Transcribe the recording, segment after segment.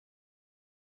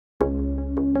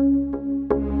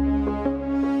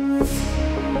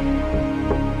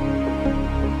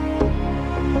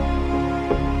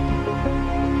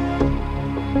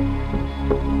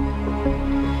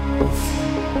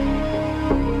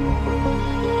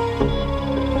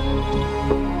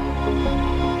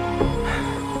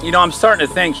You know, I'm starting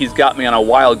to think he's got me on a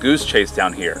wild goose chase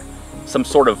down here. Some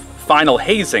sort of final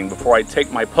hazing before I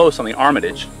take my post on the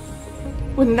Armitage.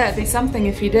 Wouldn't that be something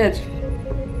if he did?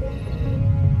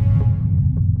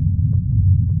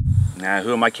 Nah,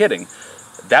 who am I kidding?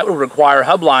 That would require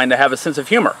Hubline to have a sense of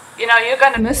humor. You know, you're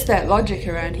gonna miss that logic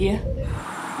around here.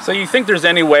 So you think there's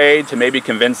any way to maybe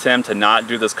convince him to not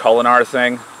do this Culinar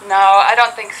thing? No, I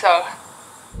don't think so.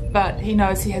 But he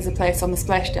knows he has a place on the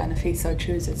splashdown if he so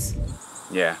chooses.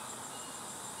 Yeah.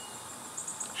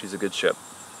 She's a good ship.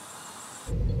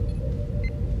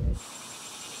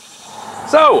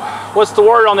 So, what's the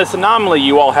word on this anomaly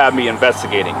you all have me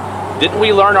investigating? Didn't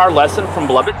we learn our lesson from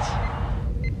Blubbits?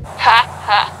 Ha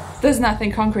ha! There's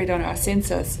nothing concrete on our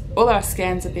sensors. All our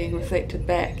scans are being reflected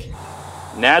back.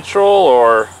 Natural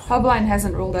or... Hubline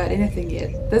hasn't ruled out anything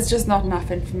yet. There's just not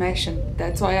enough information.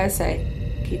 That's why I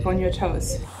say, keep on your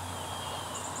toes.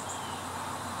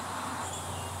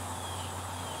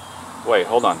 Wait,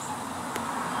 hold on.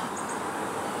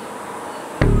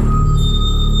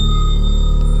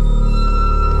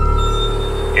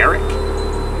 Eric?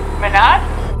 Menard?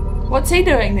 What's he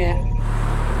doing there?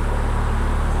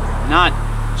 Not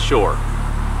sure.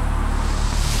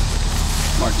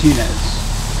 Martinez.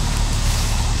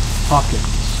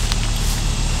 Hawkins.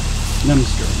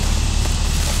 Nemster.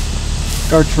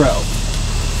 Gartrell.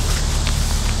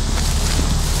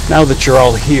 Now that you're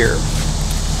all here,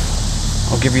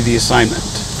 I'll give you the assignment.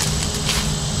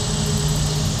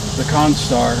 The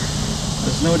CONSTAR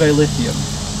has no dilithium,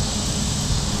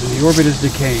 and the orbit is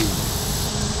decaying.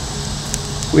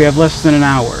 We have less than an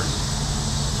hour,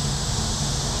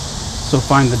 so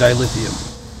find the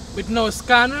dilithium. With no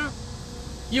scanner?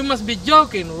 You must be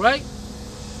joking, right?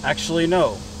 Actually,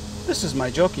 no. This is my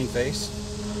joking face.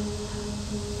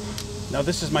 Now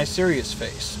this is my serious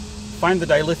face. Find the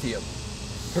dilithium.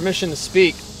 Permission to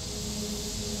speak.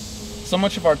 So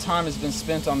much of our time has been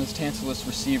spent on this Tantalus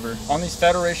receiver, on these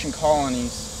Federation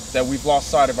colonies, that we've lost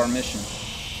sight of our mission.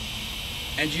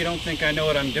 And you don't think I know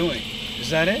what I'm doing? Is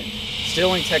that it?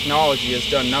 Stealing technology has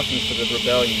done nothing for the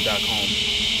rebellion back home.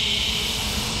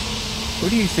 Who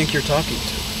do you think you're talking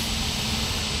to?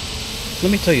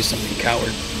 Let me tell you something,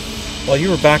 coward. While you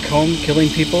were back home killing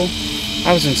people,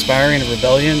 I was inspiring a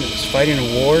rebellion that was fighting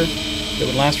a war that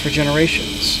would last for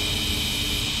generations.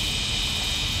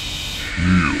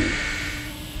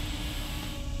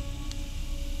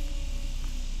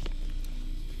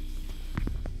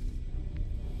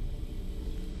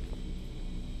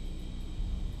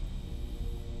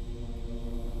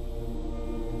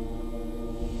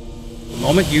 The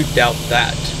moment you doubt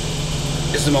that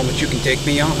is the moment you can take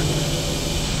me on.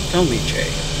 Tell me, Jay.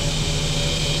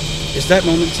 Is that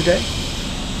moment today?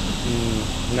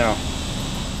 No.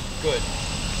 Good.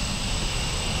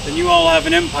 Then you all have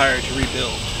an empire to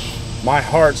rebuild. My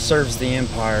heart serves the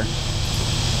Empire.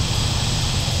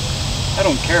 I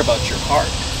don't care about your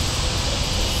heart.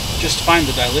 Just find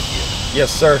the dilithium.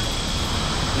 Yes, sir.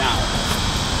 Now.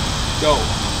 Go.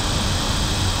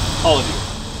 All of you.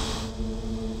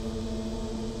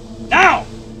 Now!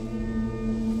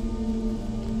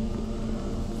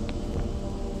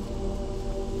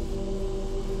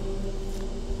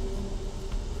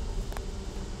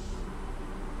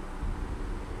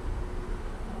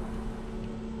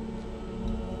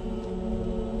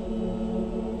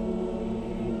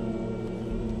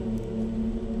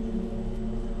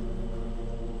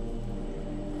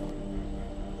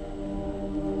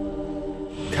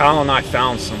 Kyle and I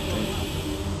found something.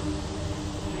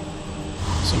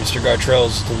 So Mr.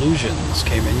 Gartrell's delusions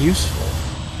came in useful.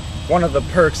 One of the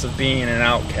perks of being an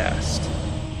outcast.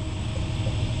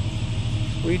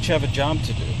 We each have a job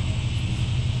to do.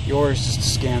 Yours is to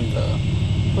scan the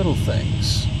little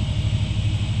things.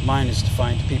 Mine is to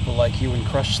find people like you and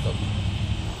crush them.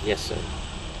 Yes, sir.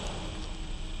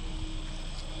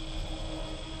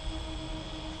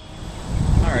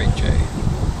 All right, Jay.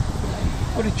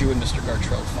 What did you and Mr.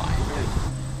 Gartrell find?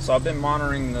 So I've been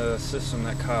monitoring the system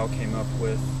that Kyle came up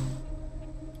with.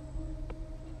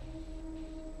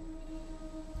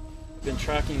 Been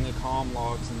tracking the comm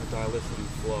logs and the dilithium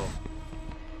flow.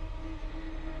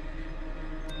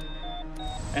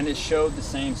 And it showed the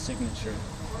same signature.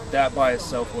 That by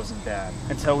itself wasn't bad,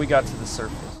 until we got to the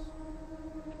surface.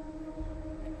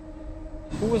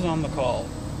 Who was on the call?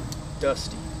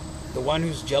 Dusty. The one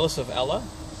who's jealous of Ella?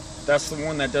 That's the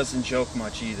one that doesn't joke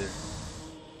much either.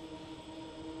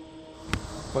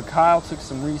 But Kyle took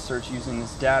some research using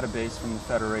this database from the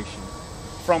Federation.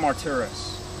 From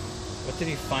Arturus. What did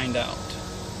he find out?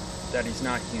 That he's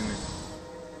not human.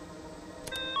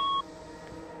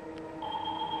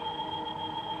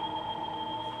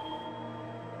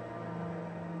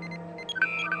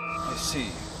 I see.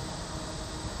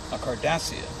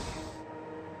 Cardassia.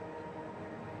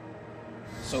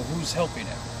 So who's helping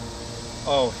him?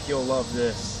 Oh, you'll love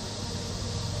this.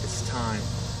 It's time.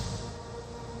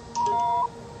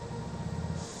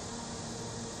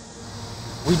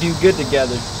 We do good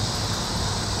together.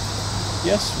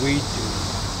 Yes, we do.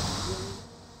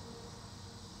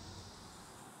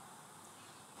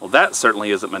 Well, that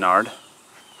certainly isn't Menard.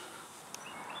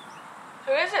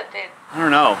 Who is it then? I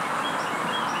don't know.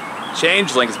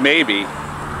 Changelings, maybe.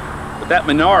 But that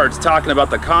Menard's talking about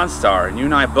the CONSTAR, and you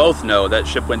and I both know that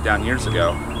ship went down years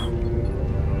ago.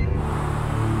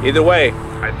 Either way,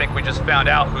 I think we just found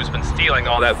out who's been stealing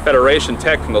all that Federation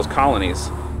tech from those colonies.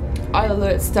 I'll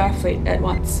alert Starfleet at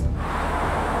once.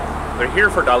 They're here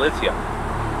for Dilithium,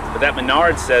 but that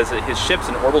Menard says that his ship's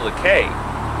in orbital decay.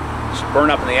 It should burn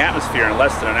up in the atmosphere in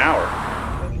less than an hour.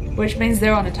 Which means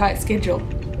they're on a tight schedule.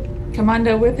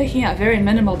 Commander, we're picking up very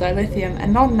minimal dilithium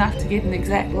and not enough to get an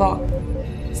exact lock.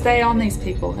 Stay on these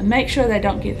people and make sure they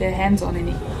don't get their hands on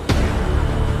any.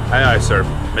 Aye, aye, sir.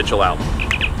 Mitchell out.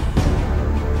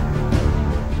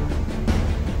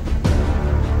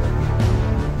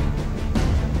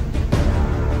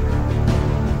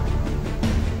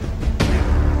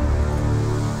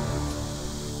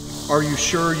 Are you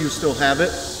sure you still have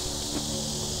it?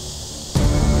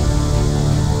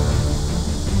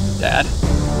 Dad?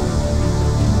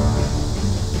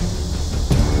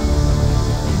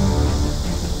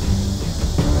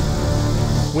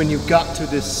 When you got to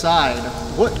this side,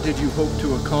 what did you hope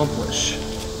to accomplish?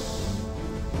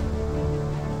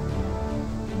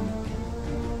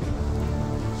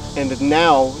 And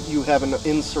now you have an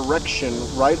insurrection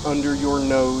right under your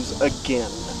nose again.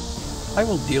 I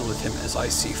will deal with him as I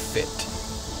see fit.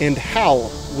 And how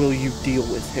will you deal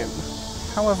with him?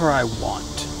 However I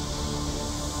want.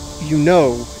 You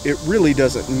know, it really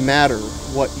doesn't matter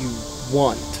what you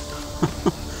want.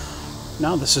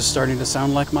 Now this is starting to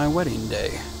sound like my wedding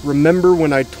day. Remember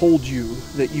when I told you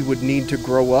that you would need to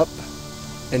grow up?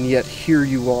 And yet here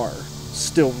you are,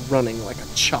 still running like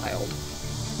a child.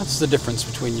 That's the difference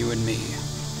between you and me.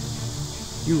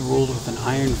 You ruled with an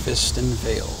iron fist and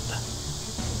veiled.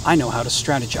 I know how to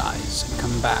strategize and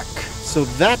come back. So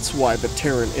that's why the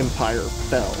Terran Empire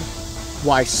fell.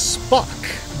 Why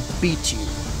Spock beat you.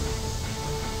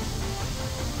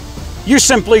 You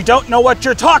simply don't know what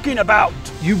you're talking about!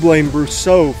 You blame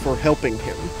Brousseau for helping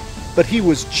him, but he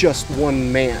was just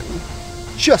one man.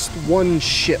 Just one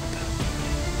ship.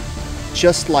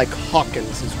 Just like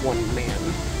Hawkins is one man.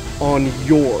 On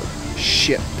your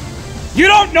ship. You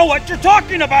don't know what you're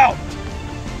talking about!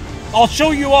 I'll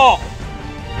show you all!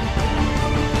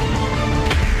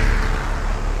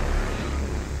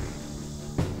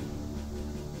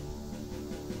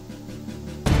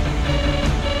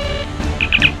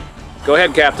 Go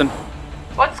ahead, Captain.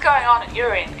 What's going on at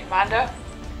your end, Commander?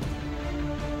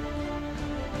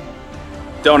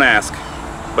 Don't ask.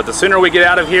 But the sooner we get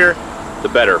out of here, the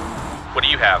better. What do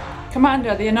you have?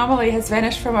 Commander, the anomaly has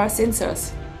vanished from our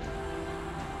sensors.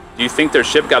 Do you think their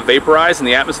ship got vaporized in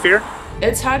the atmosphere?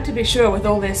 It's hard to be sure with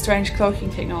all their strange cloaking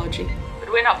technology, but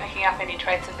we're not picking up any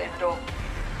trace of them at all.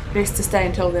 Best to stay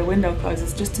until their window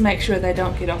closes, just to make sure they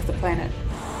don't get off the planet.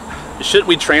 Shouldn't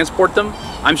we transport them?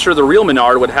 I'm sure the real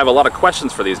Menard would have a lot of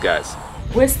questions for these guys.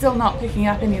 We're still not picking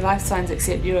up any life signs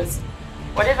except yours.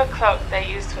 Whatever cloak they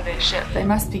used for their ship, they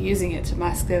must be using it to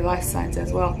mask their life signs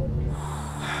as well.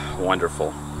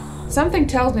 Wonderful. Something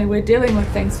tells me we're dealing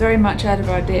with things very much out of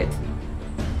our depth.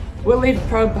 We'll leave a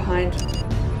probe behind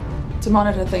to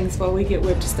monitor things while we get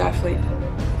word to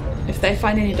Starfleet. If they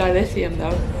find any dilithium,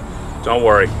 though... Don't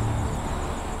worry.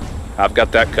 I've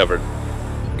got that covered.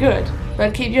 Good,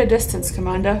 but keep your distance,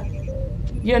 Commander.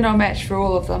 You're no match for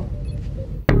all of them.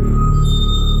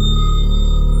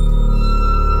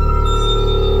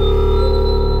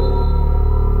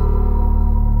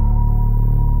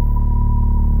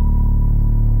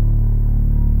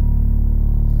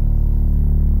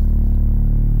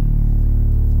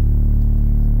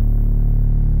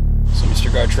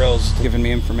 Gartrell's given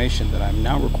me information that I'm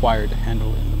now required to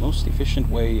handle in the most efficient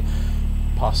way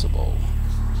possible.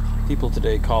 People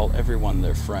today call everyone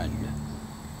their friend.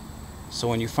 So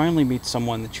when you finally meet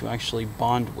someone that you actually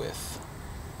bond with,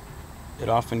 it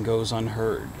often goes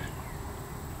unheard.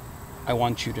 I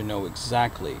want you to know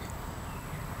exactly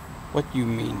what you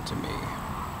mean to me.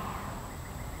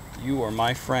 You are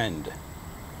my friend,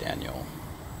 Daniel.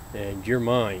 And you're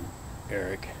mine,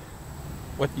 Eric.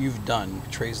 What you've done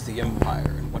betrays the Empire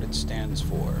and what it stands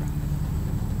for.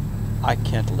 I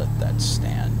can't let that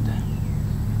stand.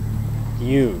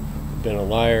 You've been a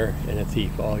liar and a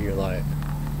thief all your life.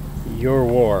 Your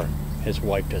war has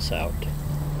wiped us out.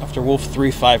 After Wolf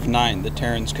 359, the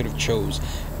Terrans could have chose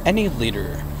any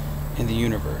leader in the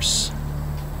universe.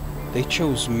 They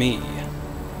chose me.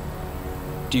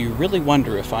 Do you really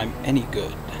wonder if I'm any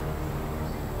good?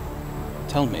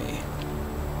 Tell me,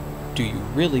 do you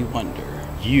really wonder?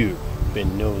 You've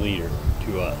been no leader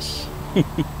to us.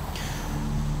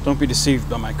 Don't be deceived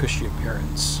by my cushy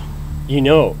appearance. You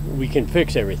know, we can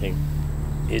fix everything.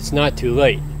 It's not too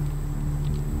late.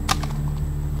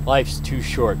 Life's too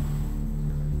short.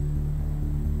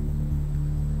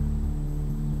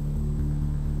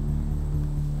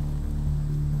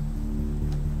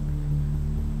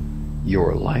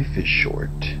 Your life is short.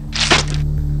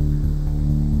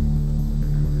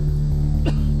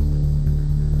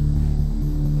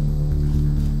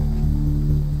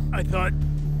 I thought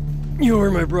you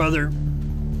were my brother.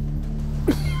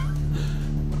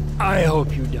 I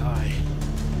hope you die.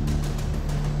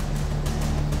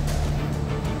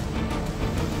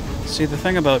 See, the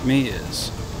thing about me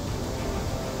is,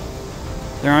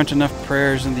 there aren't enough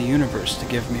prayers in the universe to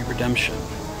give me redemption.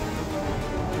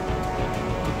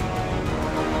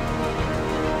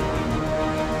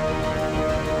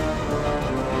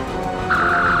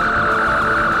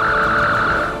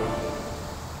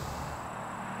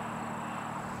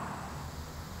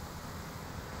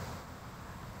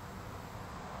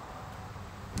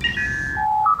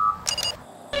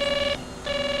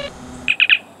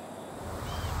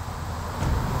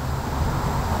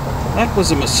 That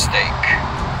was a mistake.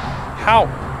 How?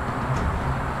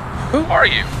 Who are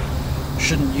you?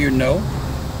 Shouldn't you know?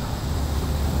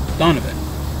 Donovan,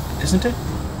 isn't it?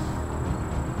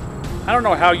 I don't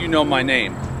know how you know my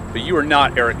name, but you are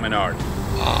not Eric Menard.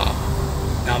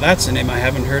 Ah, now that's a name I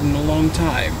haven't heard in a long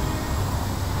time.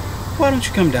 Why don't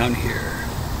you come down here,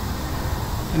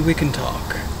 and we can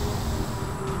talk?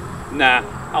 Nah,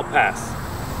 I'll pass.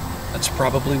 That's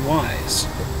probably wise.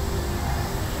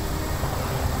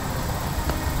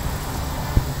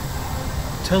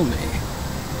 Tell me,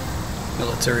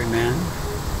 military man,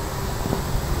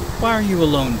 why are you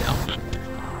alone down there?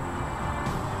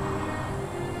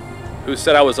 Who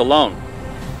said I was alone?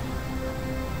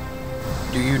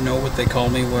 Do you know what they call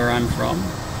me where I'm from?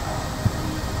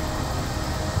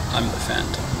 I'm the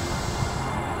Phantom.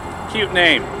 Cute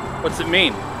name. What's it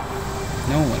mean?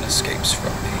 No one escapes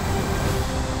from me.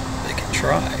 They can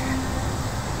try,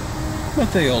 but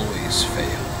they always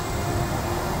fail.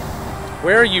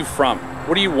 Where are you from?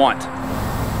 What do you want?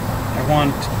 I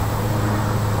want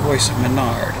the voice of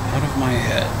Menard out of my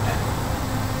head.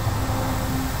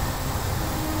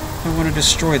 I want to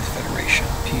destroy the Federation,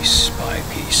 piece by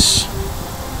piece.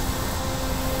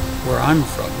 Where I'm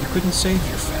from, you couldn't save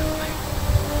your family.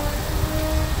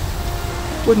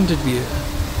 Wouldn't it be a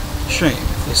shame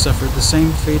if they suffered the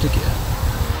same fate again?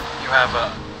 You have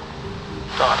a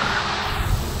daughter.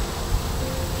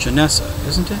 Janessa,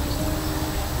 isn't it?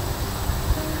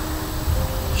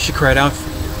 She cried out for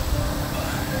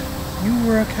you. You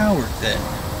were a coward then.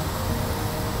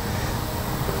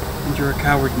 And you're a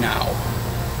coward now.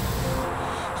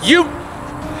 You!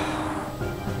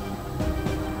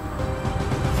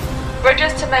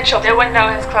 Bridges to Mitchell. Their window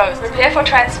is closed. Prepare for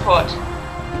transport.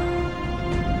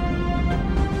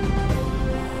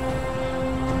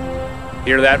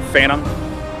 Hear that, Phantom?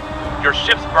 Your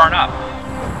ship's burn up.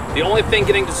 The only thing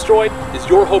getting destroyed is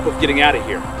your hope of getting out of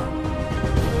here.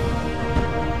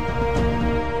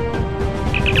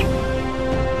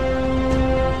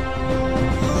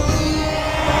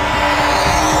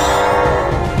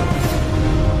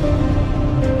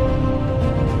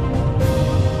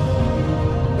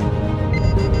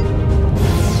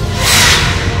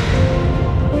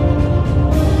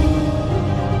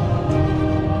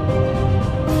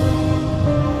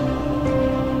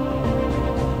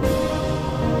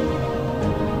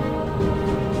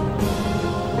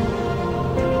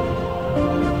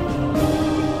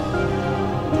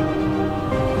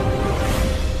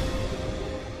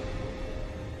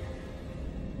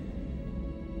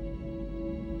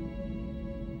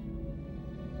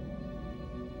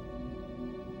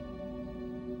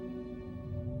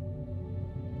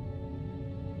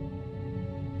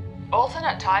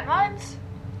 Alternate timelines?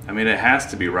 I mean, it has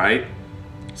to be, right?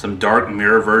 Some dark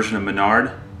mirror version of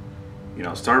Menard? You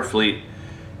know, Starfleet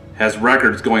has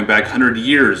records going back 100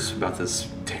 years about this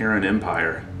Terran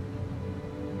Empire.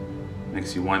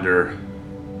 Makes you wonder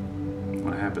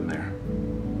what happened there.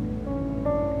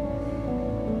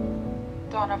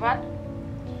 Donovan?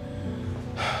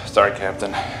 Sorry,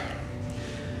 Captain.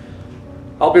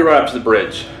 I'll be right up to the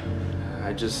bridge.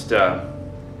 I just, I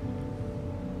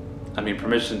need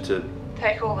permission to...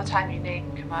 Take all the time you need,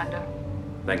 Commander.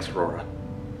 Thanks, Aurora.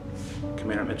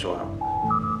 Commander Mitchell out.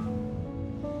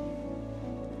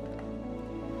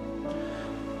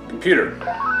 Computer,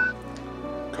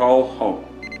 call home.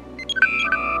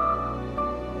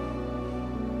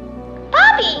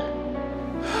 Bobby!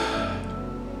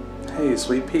 Hey,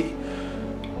 sweet pea.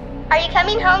 Are you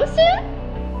coming home soon?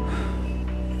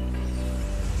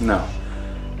 No,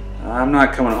 I'm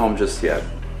not coming home just yet.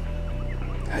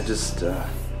 I just,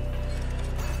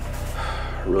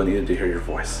 really needed to hear your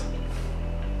voice.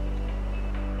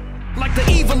 Like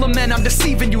the evil of men, I'm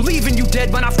deceiving you, leaving you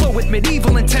dead when I flow with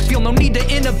medieval intent. Feel no need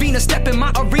to intervene or step in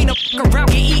my arena. Fuck around,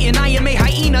 get eaten, I am a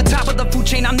hyena. Top of the food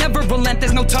chain, I'll never relent.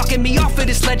 There's no talking me off of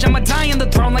this ledge. I'ma die on the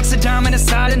throne like Saddam and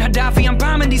Assad and Gaddafi. I'm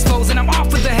bombing these foes and I'm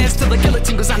off with the heads till the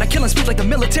guillotine goes on. A killing speed like the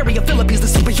military of Philippines. The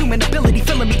superhuman ability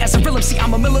filling me as a real MC.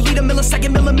 I'm a milliliter,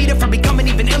 millisecond, millimeter from becoming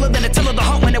even iller than Attila the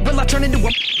Hun. When it will I turn into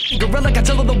a gorilla?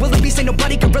 Godzilla the wildebeest, ain't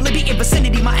nobody can really be in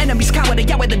vicinity. My enemies cower the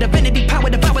Yahweh, the divinity, power,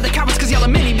 devour the cowards cause y'all are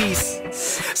mini-me's.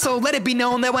 So let it be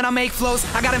known that when I make flows,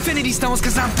 I got infinity stones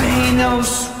cause I'm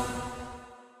Thanos.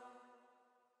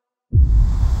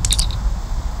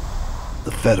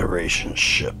 The Federation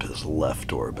ship has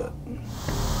left orbit.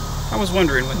 I was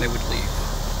wondering when they would leave.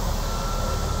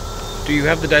 Do you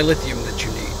have the dilithium that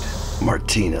you need?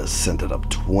 Martinez sent it up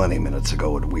 20 minutes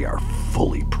ago and we are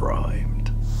fully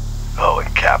primed. Oh,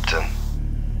 and Captain,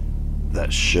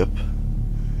 that ship,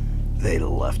 they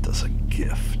left us a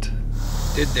gift.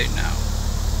 Did they now?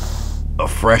 A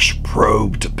fresh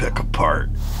probe to pick apart.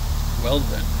 Well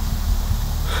then.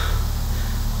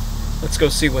 Let's go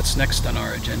see what's next on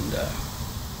our agenda.